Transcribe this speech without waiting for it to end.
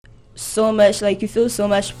so much, like you feel so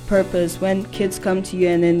much purpose when kids come to you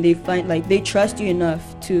and then they find, like they trust you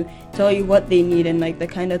enough to tell you what they need and like the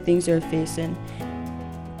kind of things they're facing.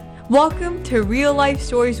 Welcome to Real Life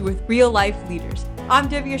Stories with Real Life Leaders. I'm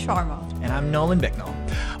Divya Sharma. And I'm Nolan Bicknell.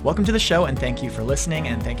 Welcome to the show, and thank you for listening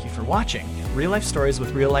and thank you for watching. Real Life Stories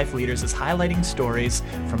with Real Life Leaders is highlighting stories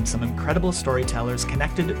from some incredible storytellers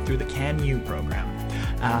connected through the Can You program.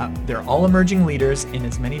 They're all emerging leaders in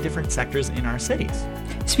as many different sectors in our cities.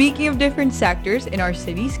 Speaking of different sectors in our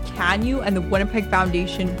cities, Can You and the Winnipeg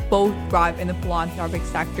Foundation both thrive in the philanthropic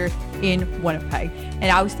sector in Winnipeg. And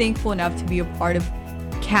I was thankful enough to be a part of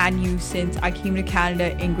Can You since I came to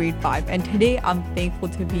Canada in grade 5. And today I'm thankful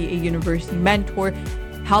to be a university mentor,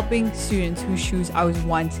 helping students whose shoes I was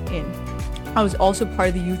once in. I was also part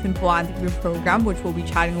of the Youth and Philanthropy program, which we'll be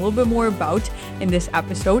chatting a little bit more about in this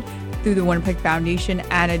episode through the Winnipeg Foundation,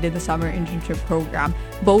 and I did the summer internship program.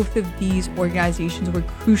 Both of these organizations were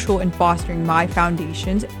crucial in fostering my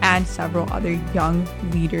foundations and several other young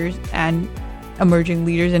leaders and emerging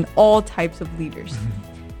leaders and all types of leaders.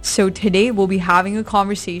 So today we'll be having a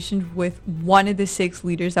conversation with one of the 6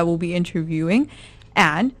 leaders that we'll be interviewing,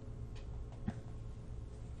 and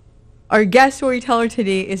our guest storyteller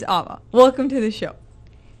today is Ama. Welcome to the show.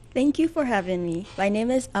 Thank you for having me. My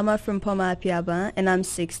name is Ama from Poma Apiaba, and I'm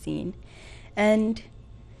 16. And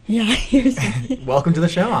yeah, here's Welcome to the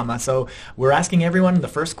show, Ama. So we're asking everyone the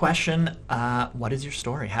first question, what is your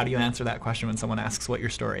story? How do you answer that question when someone asks what your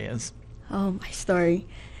story is? Oh, my story.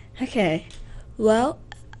 Okay. Well,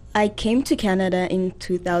 I came to Canada in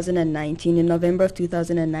 2019, in November of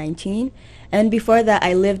 2019. And before that,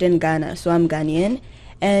 I lived in Ghana, so I'm Ghanaian.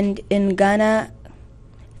 And in Ghana,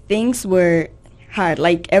 things were hard,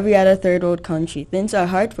 like every other third world country. Things are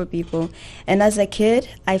hard for people. And as a kid,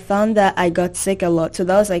 I found that I got sick a lot. So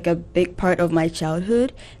that was like a big part of my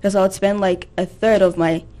childhood, because I would spend like a third of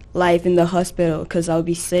my life in the hospital because I'll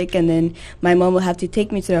be sick, and then my mom will have to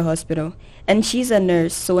take me to the hospital. And she's a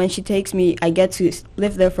nurse, so when she takes me, I get to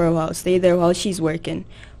live there for a while, stay there while she's working,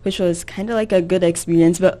 which was kind of like a good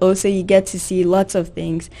experience, but also you get to see lots of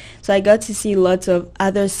things. So I got to see lots of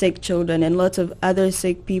other sick children and lots of other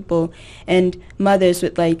sick people and mothers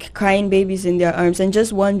with like crying babies in their arms and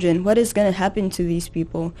just wondering what is going to happen to these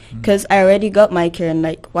people, because I already got my care and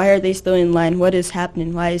like, why are they still in line? What is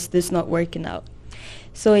happening? Why is this not working out?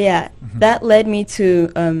 So yeah, that led me to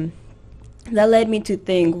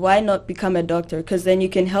think, why not become a doctor? Because then you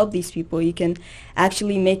can help these people. You can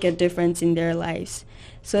actually make a difference in their lives.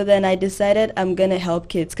 So then I decided I'm going to help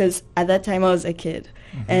kids, because at that time I was a kid.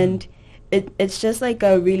 And it's just like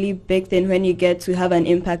a really big thing when you get to have an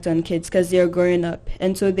impact on kids, because they're growing up.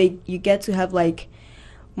 And so you get to have like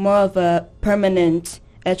more of a permanent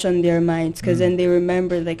etch on their minds, because then they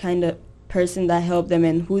remember the kind of person that helped them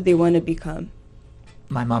and who they want to become.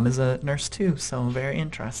 My mom is a nurse too, so very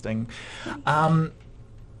interesting.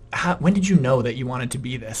 When did you know that you wanted to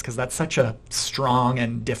be this? Because that's such a strong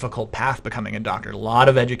and difficult path, becoming a doctor. A lot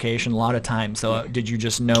of education, a lot of time. So did you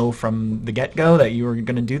just know from the get-go that you were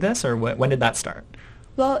going to do this, or when did that start?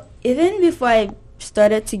 Well, even before I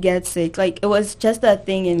started to get sick, like it was just that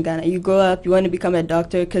thing in Ghana. You grow up, you want to become a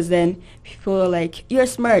doctor, because then people are like, you're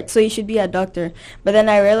smart, so you should be a doctor. But then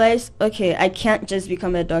I realized, okay, I can't just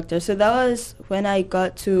become a doctor. So that was when I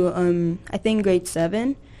got to, I think grade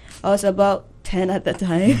 7. I was about 10 at the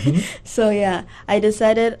time. So yeah, I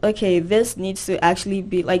decided, okay, this needs to actually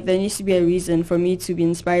be, like there needs to be a reason for me to be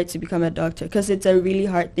inspired to become a doctor, because it's a really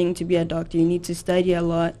hard thing to be a doctor. You need to study a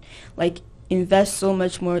lot, like invest so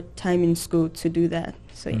much more time in school to do that.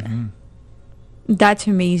 So yeah. That's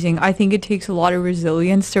amazing. I think it takes a lot of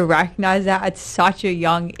resilience to recognize that at such a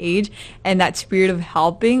young age, and that spirit of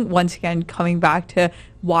helping, once again, coming back to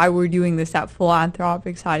why we're doing this, that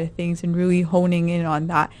philanthropic side of things, and really honing in on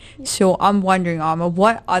that. So I'm wondering, Ama,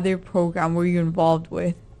 what other program were you involved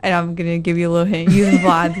with? And I'm going to give you a little hint, youth and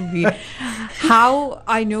philanthropy. How,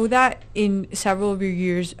 I know that in several of your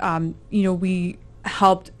years, we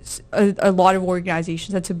helped a lot of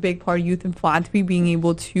organizations. That's a big part of youth and philanthropy, being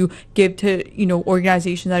able to give to,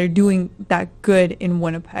 organizations that are doing that good in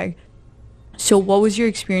Winnipeg. So what was your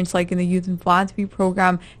experience like in the youth and philanthropy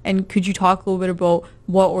program? And could you talk a little bit about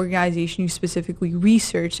what organization you specifically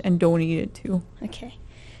researched and donated to? Okay.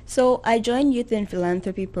 So I joined Youth and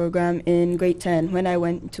Philanthropy program in grade 10 when I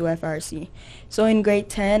went to FRC. So in grade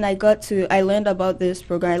 10, I learned about this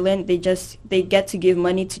program. I learned they get to give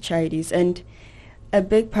money to charities, and a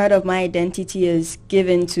big part of my identity is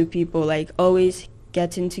giving to people, like always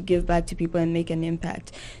getting to give back to people and make an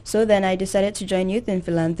impact. So then I decided to join Youth in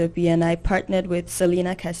Philanthropy, and I partnered with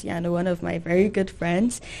Selena Cassiano, one of my very good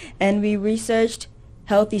friends, and we researched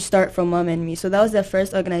Healthy Start for Mom and Me. So that was the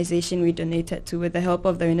first organization we donated to with the help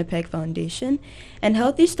of the Winnipeg Foundation. And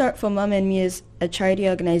Healthy Start for Mom and Me is a charity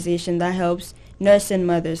organization that helps nursing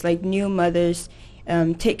mothers, like new mothers,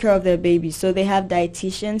 take care of their babies. So they have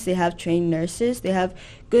dietitians, they have trained nurses, they have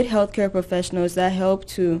good healthcare professionals that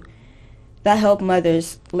help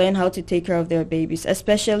mothers learn how to take care of their babies,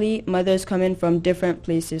 especially mothers coming from different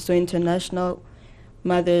places, so international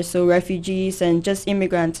mothers, so refugees and just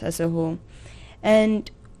immigrants as a whole. And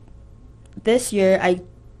this year I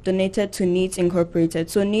donated to NEETS Incorporated.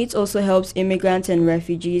 So NEETS also helps immigrants and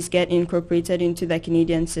refugees get incorporated into the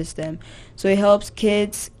Canadian system. So it helps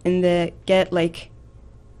kids get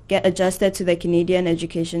adjusted to the Canadian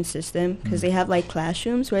education system because they have like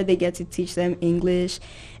classrooms where they get to teach them English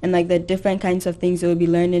and like the different kinds of things they'll be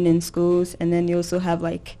learning in schools. And then they also have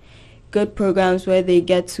like good programs where they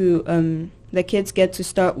get to the kids get to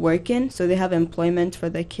start working, so they have employment for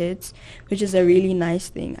the kids, which is a really nice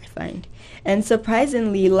thing, I find. And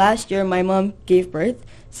surprisingly, last year my mom gave birth,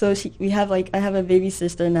 so I have a baby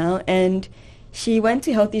sister now, and she went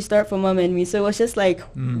to Healthy Start for Mom and Me, so it was just like,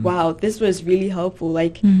 wow, this was really helpful.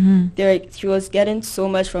 Like, she was getting so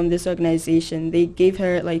much from this organization. They gave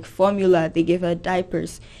her like formula, they gave her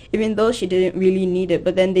diapers, even though she didn't really need it,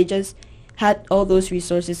 but then they just had all those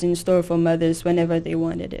resources in store for mothers whenever they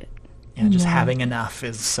wanted it. Yeah, just having enough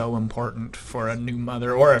is so important for a new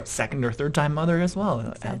mother or a second or third time mother as well.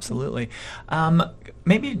 Exactly. Absolutely.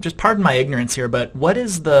 Maybe just pardon my ignorance here, but what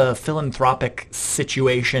is the philanthropic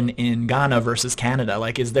situation in Ghana versus Canada?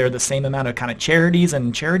 Like, is there the same amount of kind of charities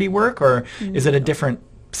and charity work, or is it a different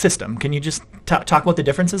system? Can you just talk about the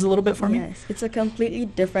differences a little bit for me? Yes, it's a completely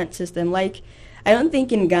different system. Like, I don't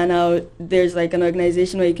think in Ghana there's like an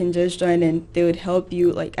organization where you can just join and they would help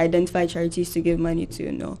you like identify charities to give money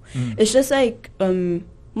to. No, it's just like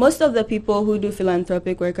most of the people who do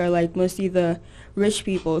philanthropic work are like mostly the rich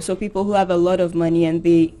people, so people who have a lot of money and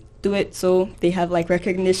they do it so they have like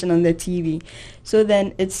recognition on the TV. So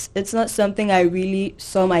then it's not something I really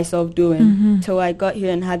saw myself doing till I got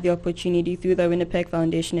here and had the opportunity through the Winnipeg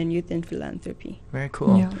Foundation and Youth in Philanthropy. Very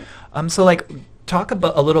cool. Yeah. So like, talk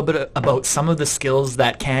about a little bit about some of the skills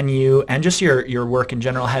that CanU and just your work in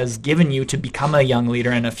general has given you to become a young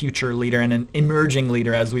leader and a future leader and an emerging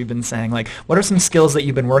leader, as we've been saying. Like, what are some skills that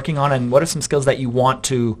you've been working on, and what are some skills that you want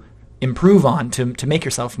to improve on to make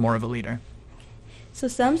yourself more of a leader? So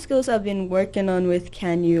some skills I've been working on with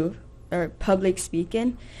CanU are public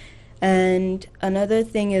speaking. And another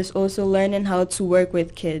thing is also learning how to work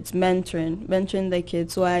with kids, mentoring the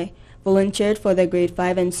kids. So I volunteered for the grade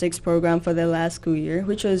 5 and 6 program for the last school year,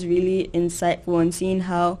 which was really insightful and seeing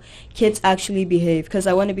how kids actually behave, because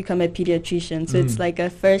I want to become a pediatrician. So it's like a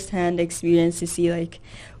first-hand experience to see like,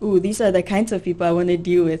 ooh, these are the kinds of people I want to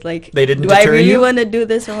deal with. Like, they didn't do deter I really you? want to do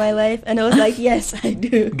this for my life? And I was like, yes, I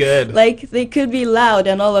do. Good. Like, they could be loud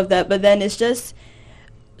and all of that, but then it's just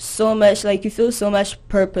so much, like, you feel so much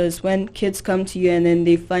purpose when kids come to you and then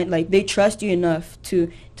they find, like, they trust you enough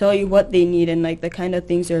to tell you what they need and, like, the kind of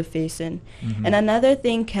things they're facing. And another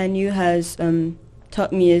thing CanU has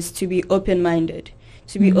taught me is to be open-minded,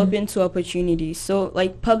 to be open to opportunities. So,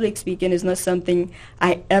 like, public speaking is not something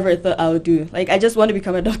I ever thought I would do. Like, I just want to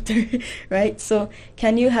become a doctor, right? So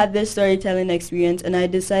CanU had this storytelling experience, and I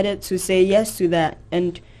decided to say yes to that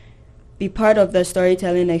and be part of the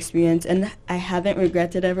storytelling experience, and I haven't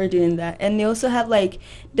regretted ever doing that. And they also have like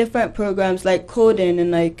different programs like coding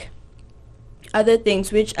and like other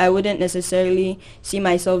things which I wouldn't necessarily see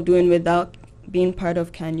myself doing without being part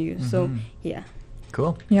of CanU. So yeah.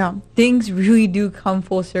 Cool. Yeah, things really do come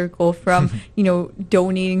full circle from,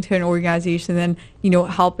 donating to an organization and then,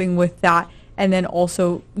 helping with that. And then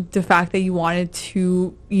also the fact that you wanted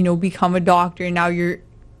to, become a doctor, and now you're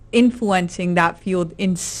influencing that field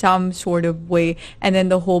in some sort of way. And then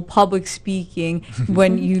the whole public speaking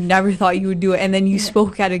when you never thought you would do it, and then you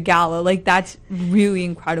spoke at a gala. Like, that's really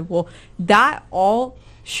incredible. That all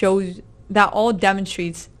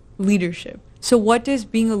demonstrates leadership. So what does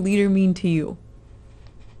being a leader mean to you?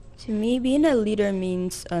 To me, being a leader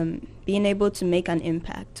means being able to make an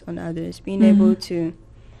impact on others, being able to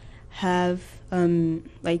have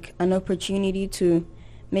like an opportunity to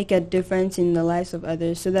make a difference in the lives of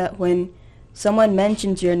others, so that when someone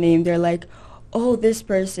mentions your name, they're like, oh, this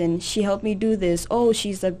person, she helped me do this. Oh,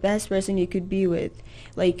 she's the best person you could be with.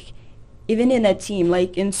 Like, even in a team,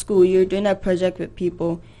 like in school, you're doing a project with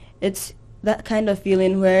people. It's that kind of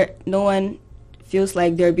feeling where no one feels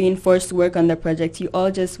like they're being forced to work on the project. You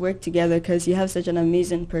all just work together because you have such an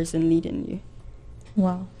amazing person leading you.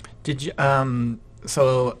 Wow. Did you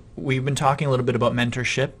So we've been talking a little bit about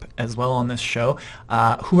mentorship as well on this show.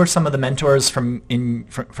 Who are some of the mentors from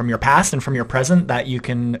your past and from your present that you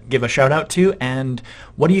can give a shout out to? And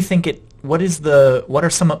what do you think what are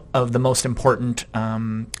some of the most important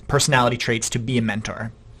personality traits to be a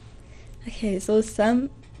mentor? Okay, so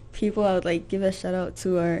some people I would like give a shout out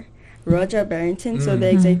to are Roger Barrington, so the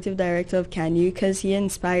executive director of CanU, because he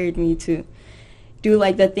inspired me to do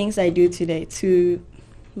like the things I do today, to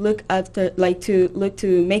look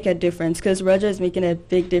to make a difference, because Roger is making a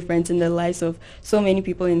big difference in the lives of so many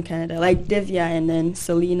people in Canada, like Divya and then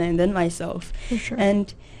Selena and then myself. For sure.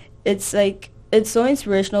 And it's so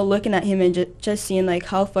inspirational looking at him and just seeing like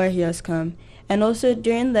how far he has come. And also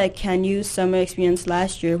during the CanU summer experience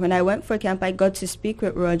last year, when I went for camp, I got to speak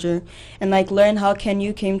with Roger and like learn how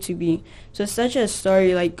CanU came to be. So it's such a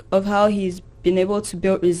story like of how he's been able to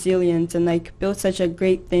build resilience and like build such a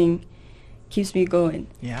great thing. Keeps me going.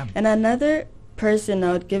 Yeah. And another person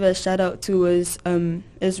I would give a shout out to is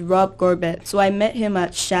Rob Gorbett. So I met him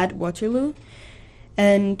at Shad Waterloo,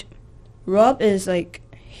 and Rob is like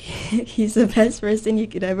he's the best person you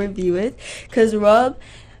could ever be with, because Rob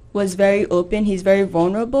was very open. He's very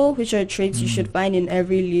vulnerable, which are traits you should find in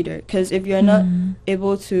every leader. Because if you're not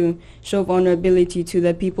able to show vulnerability to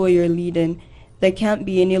the people you're leading, there can't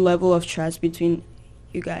be any level of trust between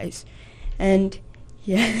you guys. And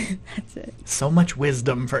yeah, that's it. So much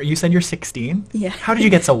wisdom. You said you're 16? Yeah. How did you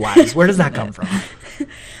get so wise? Where does that come from?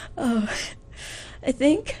 Oh, I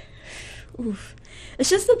think it's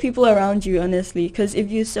just the people around you, honestly, because if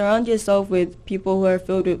you surround yourself with people who are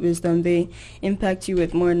filled with wisdom, they impact you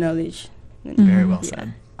with more knowledge. Very well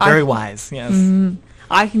said. Very wise, yes.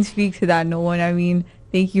 I can speak to that, Nolan. I mean,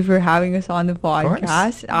 thank you for having us on the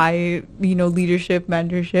podcast. Leadership,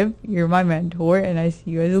 mentorship, you're my mentor, and I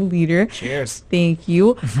see you as a leader. Cheers. Thank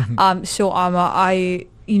you. So, Amma,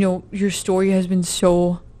 your story has been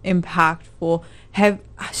so impactful.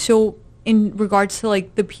 So, in regards to,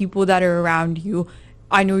 like, the people that are around you,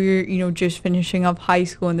 I know you're, just finishing up high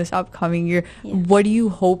school in this upcoming year. Yeah. What do you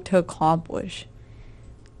hope to accomplish?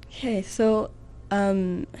 Okay, so,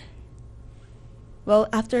 well,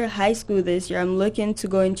 after high school this year, I'm looking to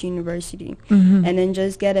go into university and then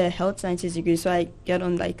just get a health sciences degree so I get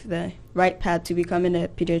on, like, the right path to becoming a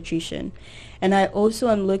pediatrician. And I also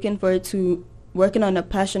am looking forward to working on a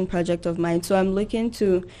passion project of mine. So I'm looking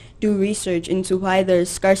to do research into why there's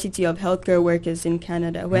scarcity of healthcare workers in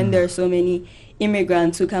Canada when there are so many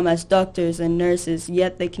immigrants who come as doctors and nurses,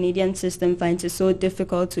 yet the Canadian system finds it so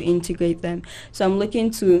difficult to integrate them. So I'm looking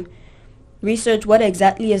to research what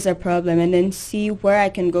exactly is the problem and then see where I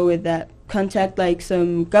can go with that. Contact like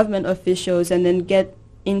some government officials and then get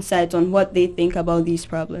insights on what they think about these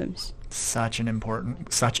problems. Such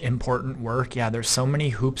important work. Yeah, there's so many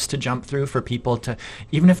hoops to jump through for people to,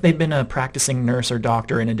 even if they've been a practicing nurse or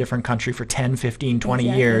doctor in a different country for 10, 15, 20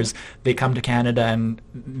 years, they come to Canada and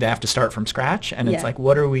they have to start from scratch. And it's like,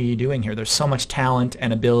 what are we doing here? There's so much talent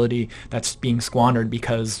and ability that's being squandered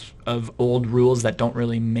because of old rules that don't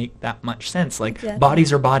really make that much sense. Like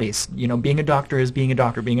bodies are bodies. Being a doctor is being a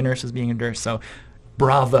doctor. Being a nurse is being a nurse. So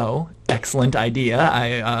bravo. Excellent idea.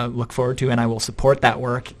 I look forward to and I will support that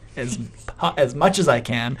work as much as I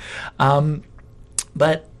can.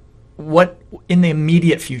 But what in the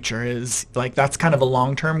immediate future is, like, that's kind of a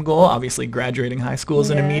long-term goal. Obviously, graduating high school is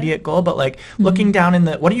an immediate goal, but, like, looking down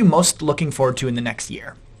what are you most looking forward to in the next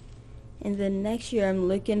year? In the next year, I'm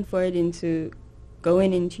looking forward into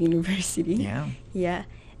going into university. Yeah.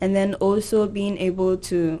 And then also being able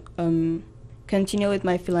to continue with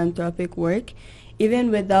my philanthropic work.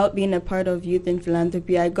 Even without being a part of Youth in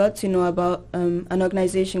Philanthropy, I got to know about an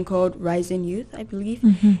organization called Rising Youth, I believe,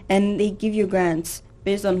 and they give you grants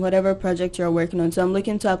based on whatever project you're working on. So I'm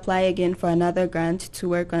looking to apply again for another grant to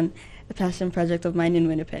work on a passion project of mine in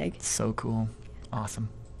Winnipeg. So cool. Awesome.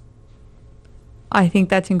 I think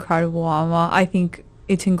that's incredible, Amma. I think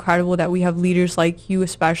it's incredible that we have leaders like you,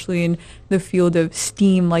 especially in the field of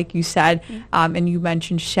STEAM, like you said, and you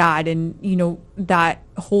mentioned Shad, and, that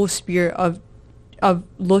whole spirit of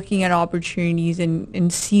looking at opportunities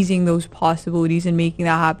and seizing those possibilities and making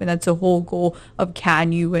that happen. That's the whole goal of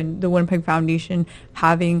CanU and the Winnipeg Foundation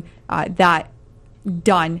having that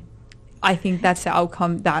done. I think that's the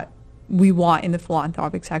outcome that we want in the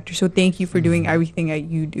philanthropic sector. So thank you for doing everything that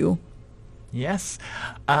you do. Yes.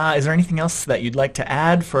 Is there anything else that you'd like to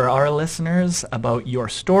add for our listeners about your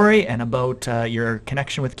story and about your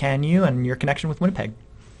connection with CanU and your connection with Winnipeg?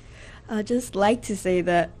 I'd just like to say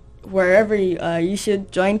that wherever you are, you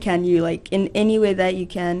should join CanU, like, in any way that you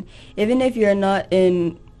can. Even if you're not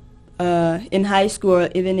in in high school or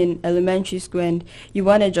even in elementary school and you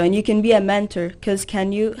want to join, you can be a mentor because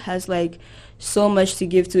CanU has like so much to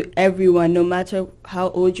give to everyone, no matter how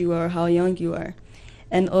old you are or how young you are.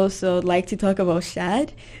 And also like to talk about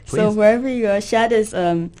SHAD. Please. So wherever you are, SHAD is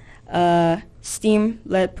a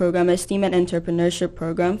STEAM-led program, a STEAM and entrepreneurship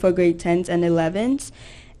program for grade 10s and 11s.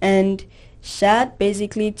 And SHAD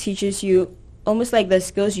basically teaches you almost like the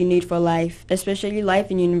skills you need for life, especially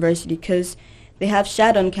life in university, because they have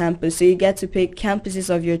SHAD on campus, so you get to pick campuses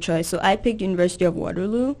of your choice. So I picked University of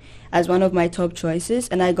Waterloo as one of my top choices,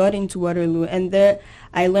 and I got into Waterloo. And there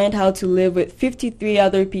I learned how to live with 53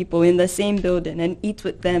 other people in the same building and eat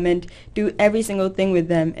with them and do every single thing with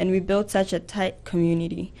them. And we built such a tight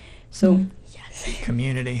community. So, yes.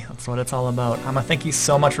 Community, that's what it's all about. Amma, thank you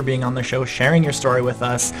so much for being on the show, sharing your story with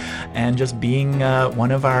us, and just being one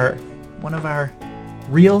of our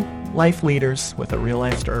real life leaders with a real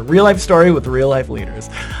life story with real life leaders.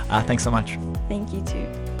 Thanks so much. Thank you too.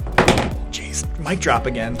 Jeez, mic drop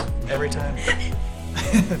again every time.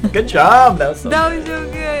 Good job. That was so That was so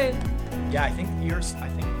good. Yeah, I think it would be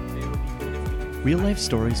good if we Real Life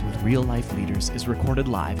Stories with Real Life Leaders is recorded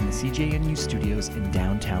live in the CJNU studios in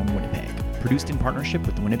downtown Winnipeg. Produced in partnership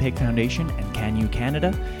with the Winnipeg Foundation and CanU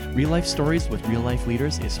Canada, Real Life Stories with Real Life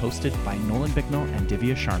Leaders is hosted by Nolan Bicknell and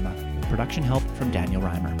Divya Sharma, with production help from Daniel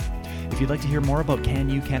Reimer. If you'd like to hear more about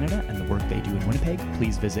CanU Canada and the work they do in Winnipeg,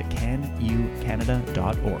 please visit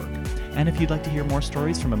canucanada.org. And if you'd like to hear more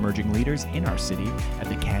stories from emerging leaders in our city at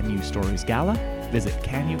the CanU Stories Gala, visit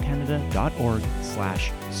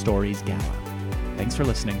canucanada.org/storiesgala. Thanks for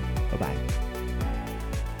listening. Bye-bye.